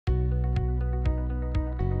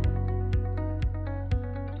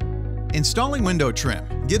Installing window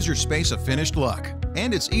trim gives your space a finished look,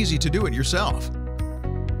 and it's easy to do it yourself.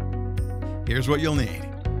 Here's what you'll need.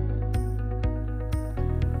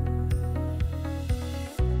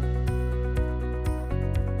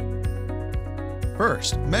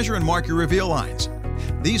 First, measure and mark your reveal lines.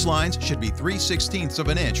 These lines should be 3/16 of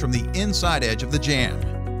an inch from the inside edge of the jamb.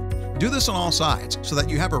 Do this on all sides so that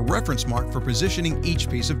you have a reference mark for positioning each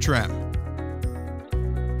piece of trim.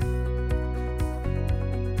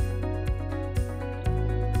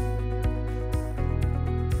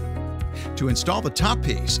 To install the top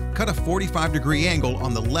piece, cut a 45-degree angle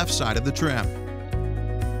on the left side of the trim.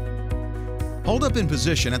 Hold up in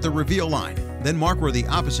position at the reveal line, then mark where the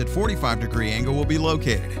opposite 45-degree angle will be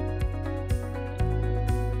located.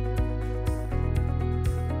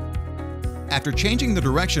 After changing the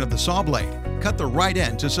direction of the saw blade, cut the right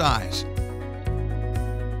end to size.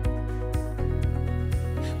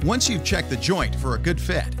 Once you've checked the joint for a good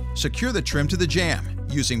fit, secure the trim to the jamb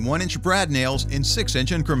using 1-inch brad nails in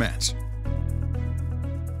 6-inch increments.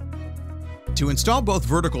 To install both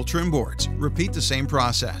vertical trim boards, repeat the same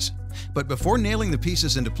process. But before nailing the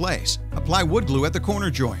pieces into place, apply wood glue at the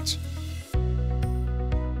corner joints.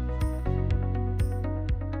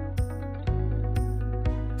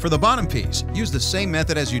 For the bottom piece, use the same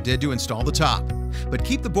method as you did to install the top, but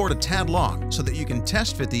keep the board a tad long so that you can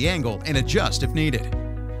test fit the angle and adjust if needed.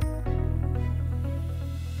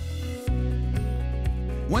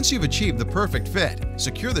 Once you've achieved the perfect fit,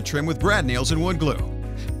 secure the trim with brad nails and wood glue.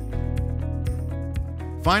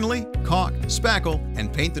 Finally, caulk, spackle,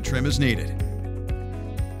 and paint the trim as needed.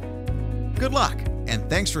 Good luck, and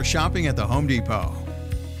thanks for shopping at the Home Depot.